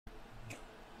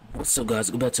What's up, guys?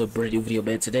 Go back to a brand new video,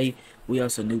 man. Today we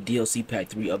have some new DLC Pack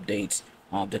 3 updates.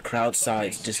 The crowd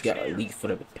size just got leaked for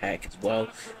the pack as well,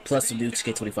 plus some new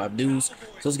 2K25 news. So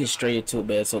let's get straight into it,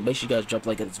 man. So make sure you guys drop a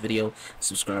like on this video,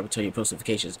 subscribe, and turn your post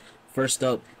notifications. First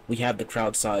up, we have the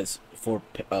crowd size for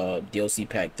DLC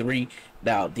Pack 3.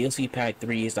 Now, DLC Pack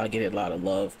 3 is not getting a lot of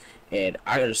love, and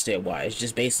I understand why. It's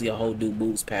just basically a whole new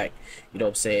moves pack. You know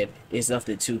what I'm saying? It's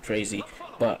nothing too crazy,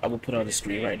 but I'm gonna put it on the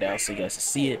screen right now so you guys can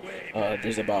see it.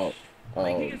 There's about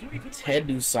 10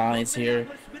 new signs here.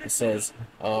 It says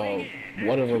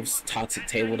one of them's Toxic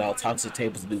Table. Now, Toxic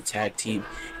Table is a new tag team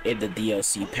in the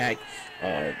DLC pack.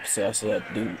 So that's a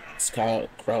new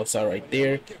crowd sign right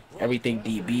there. Everything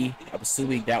DB. I'm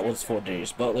assuming that one's for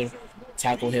Darius Butler.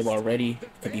 Tackle him already.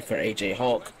 Could be for AJ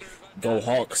Hawk. Go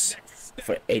Hawks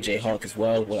for AJ Hawk as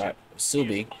well. What I'm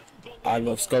assuming. I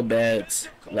love scumbags.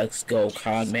 Let's go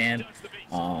Con Man.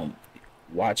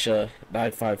 Watcha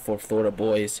 954 Florida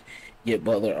Boys. Get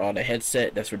Butler on the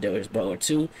headset. That's for Darius Butler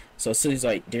too. So it seems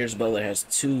like Darius Butler has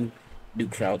two new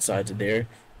crowd sides in there.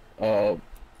 Go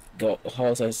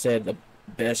as I said, the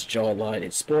best jawline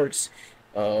in sports.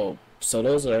 So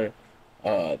those are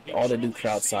all the new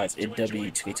crowd sides in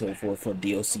WWE2K24 for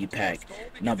DLC pack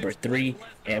number 3.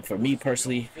 And for me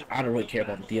personally, I don't really care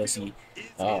about the DLC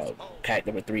pack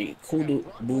number 3. Cool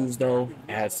new moves though.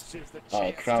 It has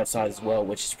crowd size as well,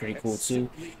 which is pretty cool too.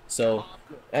 So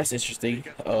that's interesting.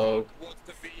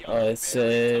 It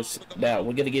says now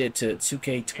we're gonna get into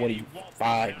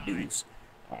 2K25 news.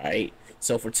 Alright,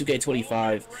 so for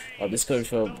 2K25, this comes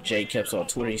from Jay Keps on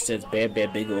Twitter. He says Bam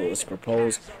Bam Bigelow is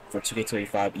proposed for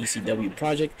 2K25 ECW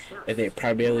project that they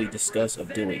primarily discuss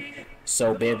of doing.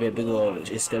 So Bam Bam Bigelow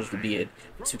is scheduled to be in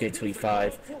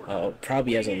 2K25,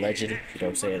 probably as a legend, you know what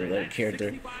I'm saying, a legend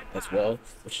character as well,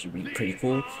 which would be pretty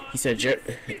cool. He said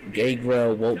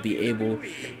Gangrel won't be able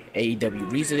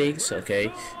AEW reasonings,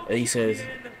 okay, and he says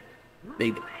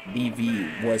Big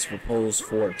BV was proposed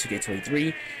for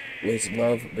 2K23 with his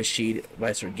Love Machine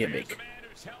Master gimmick.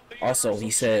 Also,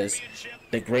 he says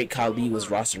the Great Khali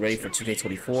was roster ready for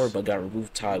 2K24 but got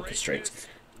removed time constraints.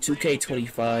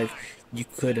 2K25, you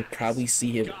could probably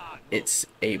see him. It's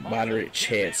a moderate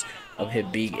chance of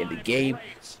him being in the game.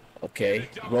 Okay,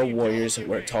 Road Warriors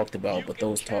were talked about, but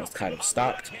those talks kind of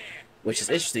stopped, which is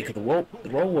interesting because the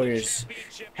Road Warriors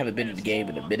haven't been in the game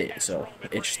in a minute, so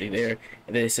interesting there.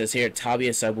 And then it says here, Tommy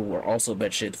and Sabu were also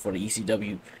mentioned for the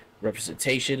ECW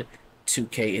representation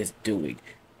 2K is doing.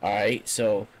 Alright,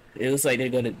 so it looks like they're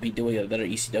going to be doing another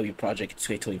ECW project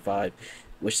in 2K25,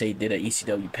 which they did an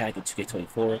ECW pack in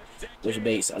 2K24, which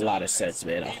makes a lot of sense,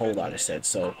 man, a whole lot of sense.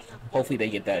 So hopefully they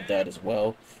get that done as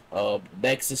well.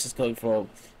 Next, this is coming from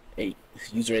a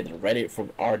user in the Reddit from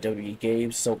RW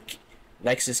Games. So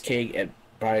Lexus King and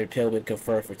Brian Pillman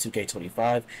confirmed for 2K25.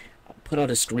 I'll put on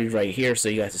the screen right here so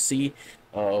you guys can see.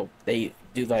 They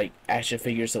do like action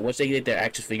figures. So once they get their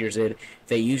action figures in,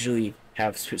 they usually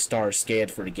have stars scanned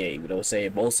for the game. You know what I'm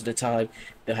saying? Most of the time,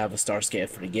 they'll have a star scan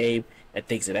for the game and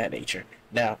things of that nature.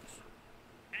 Now,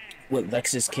 with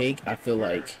Lexus King, I feel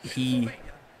like he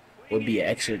would be an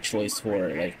excellent choice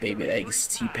for like maybe an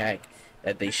NXT pack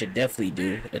that they should definitely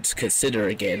do and consider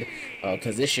again,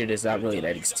 because this year there's not really an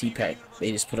NXT pack.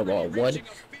 They just put them all in one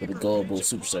with a global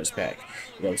superstars pack.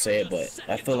 You know what I'm saying? But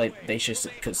I feel like they should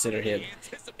consider him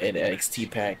an NXT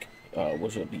pack,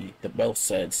 which would be the most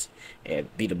sense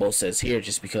and be the most sense here,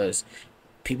 just because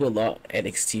people want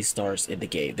NXT stars in the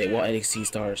game. They want NXT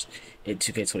stars in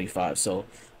 2K25, so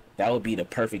that would be the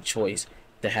perfect choice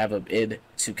to have him in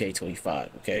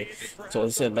 2K25. Okay, so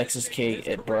it said Lexus King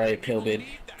and Brian Pillman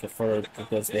confirmed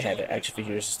because they had the action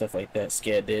figures and stuff like that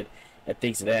scanned in and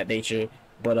things of that nature.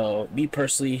 But me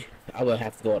personally, I would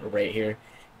have to go on the rate here.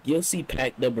 DLC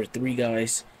pack number 3,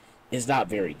 guys, is not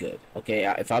very good.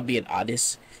 Okay, if I'm being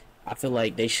honest, I feel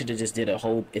like they should have just did a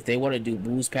whole. If they want to do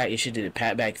moves pack, it should have did a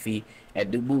Pat McAfee and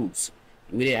new moves.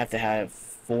 We didn't have to have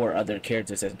 4 other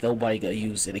characters that nobody gonna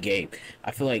use in the game.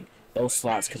 I feel like those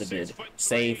slots could have been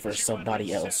saved for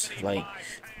somebody else. Like,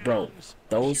 bro,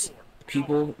 those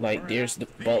people, like, there's the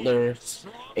Butler,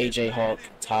 AJ Hawk,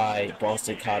 Ty,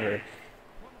 Boston Connor.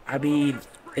 I mean,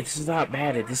 this is not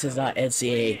Madden. This is not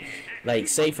NCAA. Like,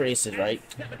 say for instance, right,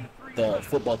 the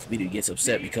football community gets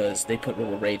upset because they put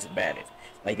Roman Reigns in Madden,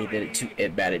 like they did it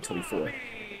in Madden 24.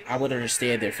 I would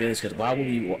understand their feelings, because why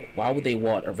would they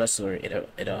want a wrestler in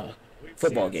a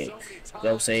football game? You know what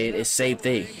I'm saying? It's the same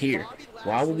thing here.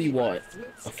 Why would we want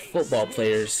football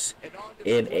players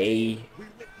in a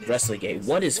wrestling game?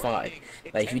 One is fine.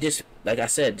 Like, if you just, like I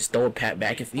said, just throwing Pat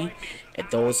McAfee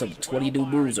and throwing some 20 new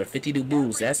moves or 50 new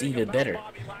moves, that's even better.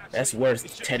 That's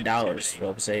worth $10. You know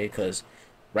what I'm saying? Because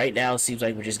Right now, it seems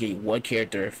like we're just getting one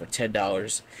character for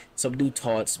 $10. Some new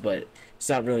taunts, but it's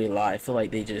not really a lot. I feel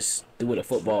like they just do it in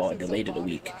football and delayed it a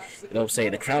week. You know what I'm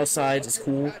saying? The crowd size is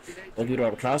cool. Don't get me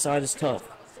wrong, the crowd size is tough.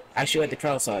 I actually like the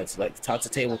crowd sides, like the top to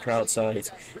table crowd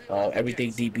sides,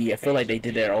 everything DB. I feel like they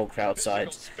did their own crowd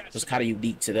sides. It was kind of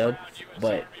unique to them,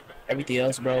 but everything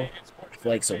else, bro, I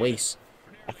feel like it's a waste.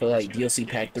 I feel like DLC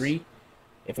Pack 3,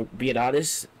 if we're being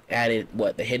honest, added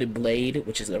what, the hidden blade,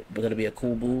 which is going to be a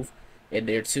cool move in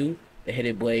there too. The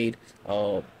hidden blade,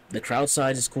 the crowd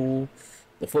size is cool,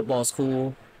 the football's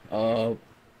cool,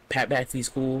 Pat McAfee's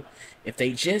cool. If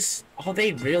they just, all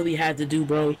they really had to do,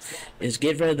 bro, is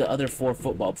get rid of the other 4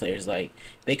 football players. Like,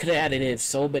 they could have added in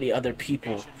so many other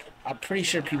people. I'm pretty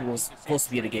sure people was supposed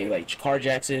to be in the game. Like, Jakar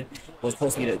Jackson was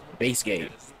supposed to be in the base game.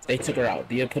 They took her out.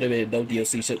 They didn't put him in no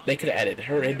DLC. So they could have added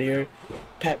her in there,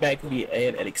 Pat McAfee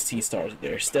and NXT stars in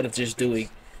there, instead of just doing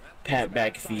Pat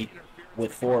McAfee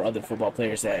with 4 other football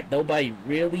players that nobody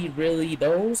really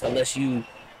knows unless you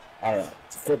are a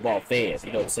football fan.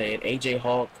 You know what I'm saying? AJ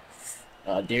Hawk,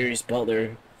 Darius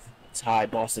Butler, Ty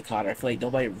Boston Connor. I feel like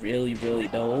nobody really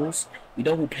knows. We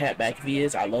know who Pat McAfee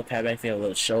is. I love Pat McAfee on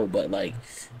the show, but like,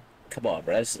 come on,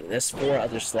 bro. That's 4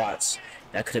 other slots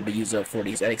that could have been used up for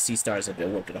these NXT stars that have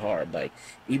been working hard. Like,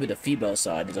 even the female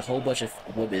side, there's a whole bunch of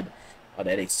women on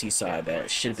the NXT side that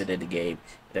should have been in the game,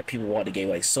 that people want the game,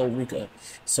 like Sol Ruka.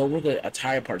 Sol Ruka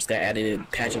attire parts got added in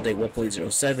patch update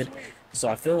 1.07. So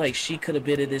I feel like she could have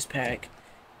been in this pack.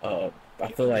 I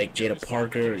feel like Jada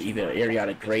Parker, even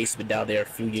Ariana Grace, been down there a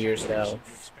few years now.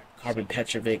 Carbon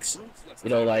Petrovic, you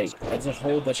know, like, there's a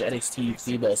whole bunch of NXT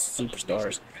female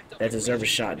superstars that deserve a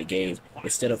shot in the game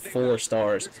instead of 4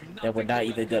 stars that we're not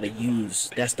even gonna use.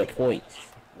 That's the point.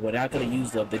 We're not gonna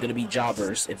use them. They're gonna be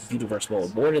jobbers in universe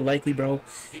mode. More than likely, bro.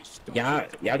 Y'all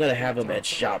gonna have them as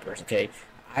jobbers, okay?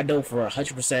 I know for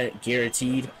 100%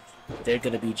 guaranteed they're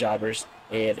gonna be jobbers,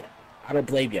 and I don't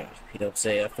blame y'all. You know what I'm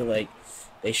saying? I feel like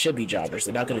they should be jobbers.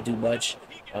 They're not gonna do much.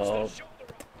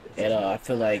 I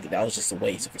feel like that was just a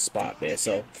waste of a spot, man.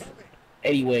 So,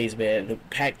 anyways, man, the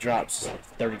pack drops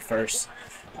 31st.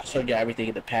 I'll show you everything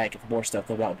in the pack. If more stuff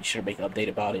comes out, be sure to make an update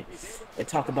about it and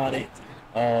talk about it.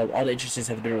 All the entrances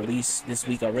have been released this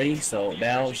week already, so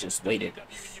now it's just waiting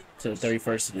till the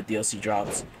 31st of the DLC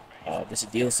drops. This is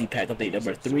DLC pack update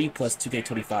number 3 plus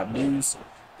 2K25 news.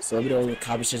 So let me know in the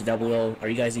comments down below. Are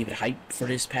you guys even hyped for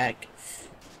this pack?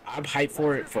 I'm hyped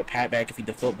for it, for Pat McAfee,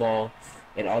 the football,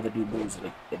 and all the new moves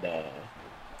in the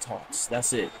taunts.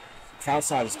 That's it. Crowd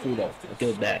side is cool though. I'll give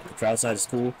it back. The crowd side is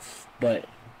cool. But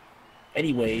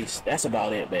anyways, that's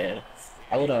about it, man.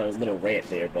 I went on a little rant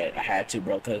there, but I had to,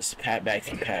 bro, because Pat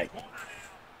McAfee pack.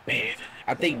 Man,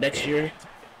 I think next year,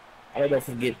 I don't know if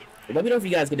we get. Let me know if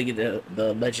you guys gonna get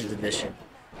the Legends edition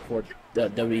for the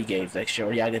WWE games next year,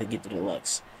 or y'all gonna get the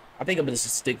deluxe. I think I'm gonna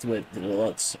stick with the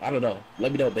deluxe. I don't know.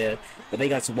 Let me know, man. But thank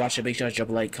you guys for watching. Make sure to drop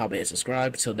a like, comment, and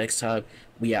subscribe. Until next time,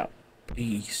 we out.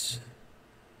 Peace.